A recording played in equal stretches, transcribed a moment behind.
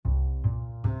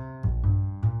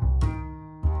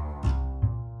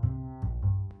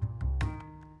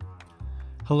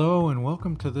Hello and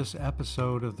welcome to this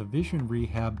episode of the Vision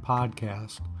Rehab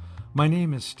Podcast. My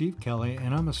name is Steve Kelly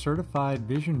and I'm a certified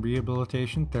vision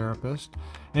rehabilitation therapist,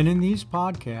 and in these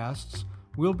podcasts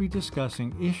we'll be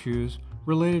discussing issues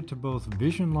related to both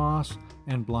vision loss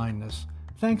and blindness.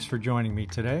 Thanks for joining me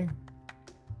today.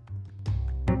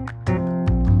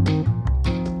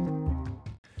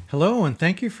 Hello and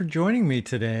thank you for joining me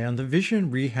today on the Vision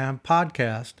Rehab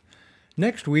Podcast.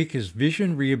 Next week is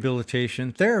Vision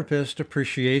Rehabilitation Therapist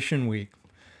Appreciation Week.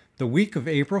 The week of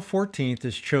April 14th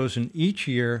is chosen each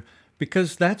year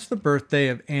because that's the birthday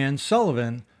of Anne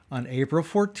Sullivan on April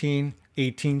 14,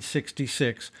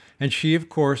 1866, and she, of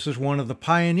course, is one of the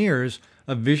pioneers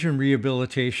of vision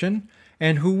rehabilitation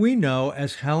and who we know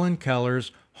as Helen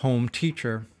Keller's home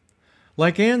teacher.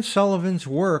 Like Anne Sullivan's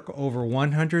work over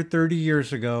 130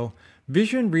 years ago,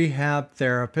 vision rehab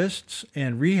therapists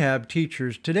and rehab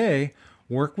teachers today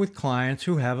work with clients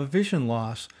who have a vision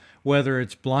loss, whether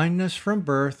it's blindness from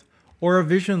birth or a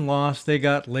vision loss they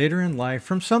got later in life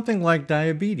from something like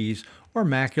diabetes or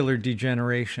macular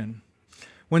degeneration.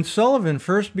 When Sullivan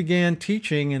first began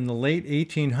teaching in the late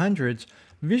 1800s,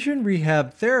 vision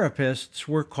rehab therapists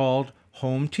were called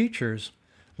home teachers.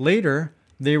 Later,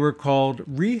 they were called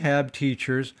rehab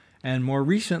teachers, and more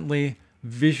recently,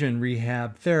 vision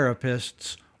rehab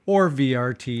therapists, or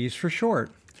VRTs for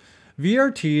short.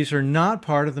 VRTs are not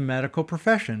part of the medical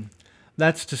profession.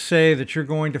 That's to say that you're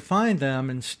going to find them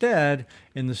instead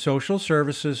in the social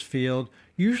services field,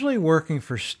 usually working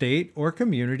for state or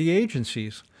community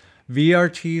agencies.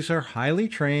 VRTs are highly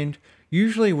trained,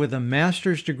 usually with a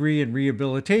master's degree in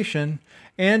rehabilitation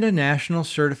and a national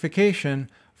certification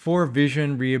for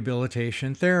vision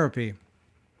rehabilitation therapy.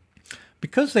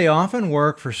 Because they often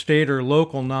work for state or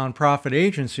local nonprofit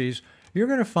agencies, you're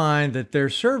going to find that their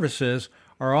services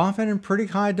are often in pretty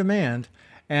high demand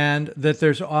and that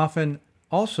there's often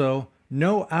also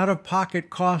no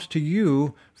out-of-pocket cost to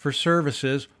you for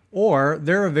services, or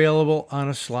they're available on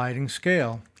a sliding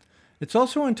scale. It's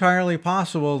also entirely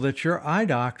possible that your eye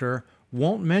doctor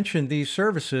won't mention these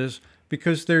services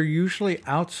because they're usually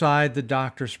outside the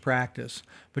doctor's practice.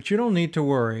 But you don't need to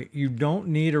worry. You don't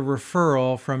need a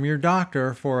referral from your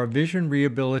doctor for a vision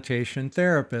rehabilitation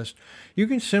therapist. You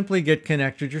can simply get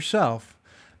connected yourself.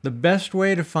 The best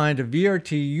way to find a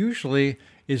VRT usually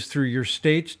is through your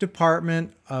state's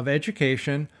Department of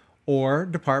Education or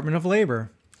Department of Labor.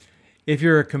 If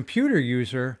you're a computer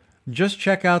user, just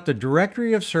check out the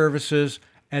directory of services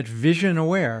at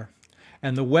VisionAware.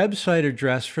 And the website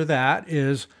address for that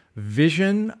is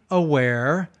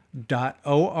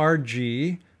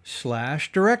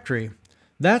visionaware.org/directory.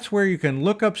 That's where you can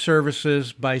look up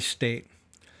services by state.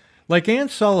 Like Anne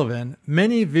Sullivan,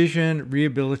 many vision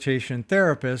rehabilitation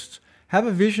therapists have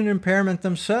a vision impairment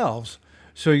themselves,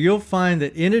 so you'll find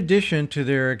that in addition to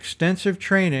their extensive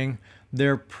training,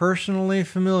 they're personally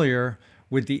familiar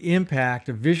with the impact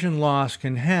a vision loss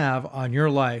can have on your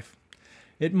life.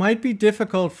 It might be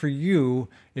difficult for you,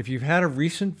 if you've had a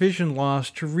recent vision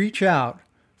loss, to reach out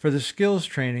for the skills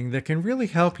training that can really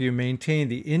help you maintain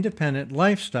the independent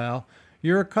lifestyle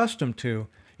you're accustomed to.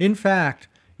 In fact,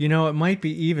 it might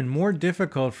be even more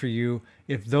difficult for you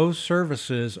if those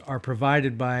services are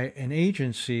provided by an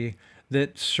agency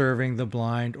that's serving the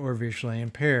blind or visually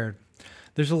impaired.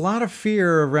 There's a lot of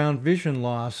fear around vision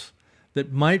loss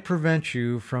that might prevent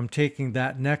you from taking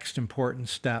that next important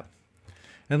step.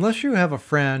 Unless you have a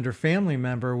friend or family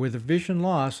member with a vision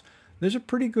loss, there's a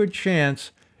pretty good chance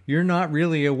you're not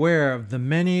really aware of the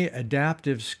many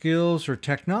adaptive skills or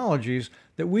technologies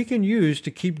that we can use to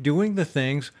keep doing the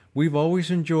things we've always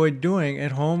enjoyed doing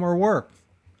at home or work.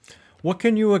 What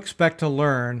can you expect to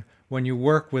learn when you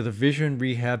work with a vision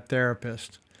rehab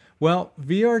therapist? Well,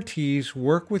 VRTs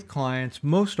work with clients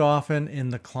most often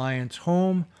in the client's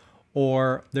home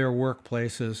or their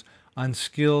workplaces on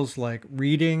skills like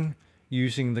reading,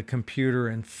 using the computer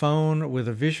and phone with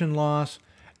a vision loss,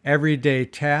 everyday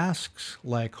tasks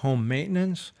like home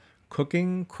maintenance,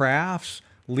 cooking, crafts,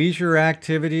 leisure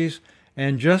activities,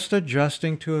 and just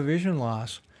adjusting to a vision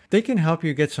loss. They can help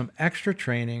you get some extra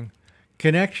training,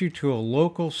 connect you to a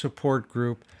local support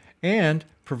group, and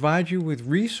provide you with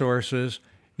resources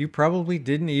you probably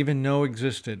didn't even know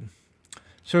existed.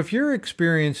 So if you're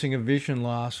experiencing a vision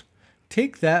loss,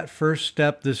 take that first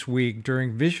step this week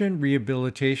during Vision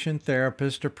Rehabilitation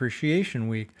Therapist Appreciation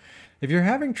Week. If you're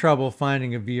having trouble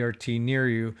finding a VRT near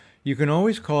you, you can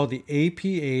always call the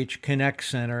APH Connect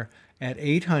Center at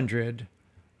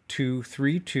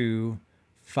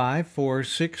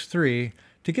 800-232-5463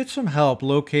 to get some help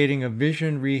locating a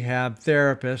vision rehab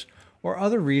therapist or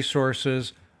other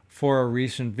resources for a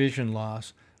recent vision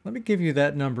loss. Let me give you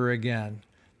that number again.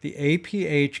 The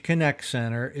APH Connect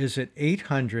Center is at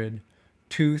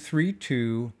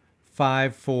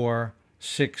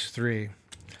 800-232-5463.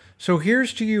 So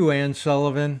here's to you, Ann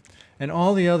Sullivan, and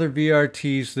all the other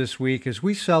VRTs this week as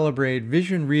we celebrate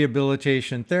Vision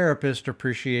Rehabilitation Therapist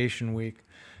Appreciation Week.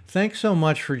 Thanks so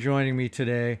much for joining me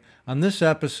today on this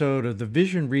episode of the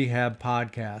Vision Rehab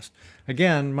Podcast.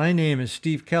 Again, my name is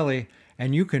Steve Kelly,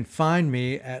 and you can find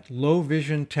me at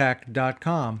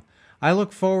lowvisiontech.com. I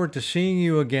look forward to seeing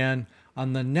you again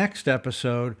on the next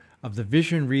episode of the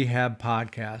Vision Rehab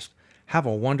Podcast. Have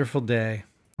a wonderful day.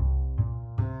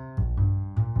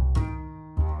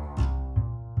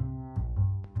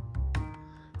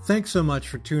 Thanks so much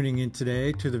for tuning in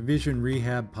today to the Vision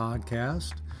Rehab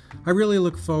Podcast. I really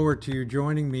look forward to you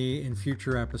joining me in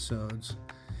future episodes.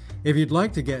 If you'd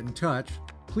like to get in touch,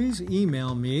 please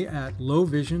email me at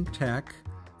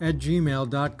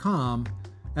lowvisiontech@gmail.com,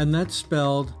 and that's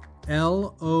spelled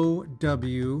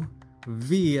LOWV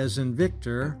as in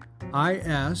Victor,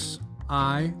 ISIONTECH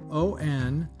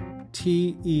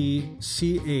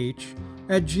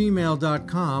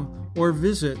 @gmail.com, or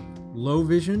visit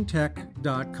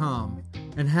lowvisiontech.com,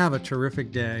 and have a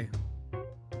terrific day.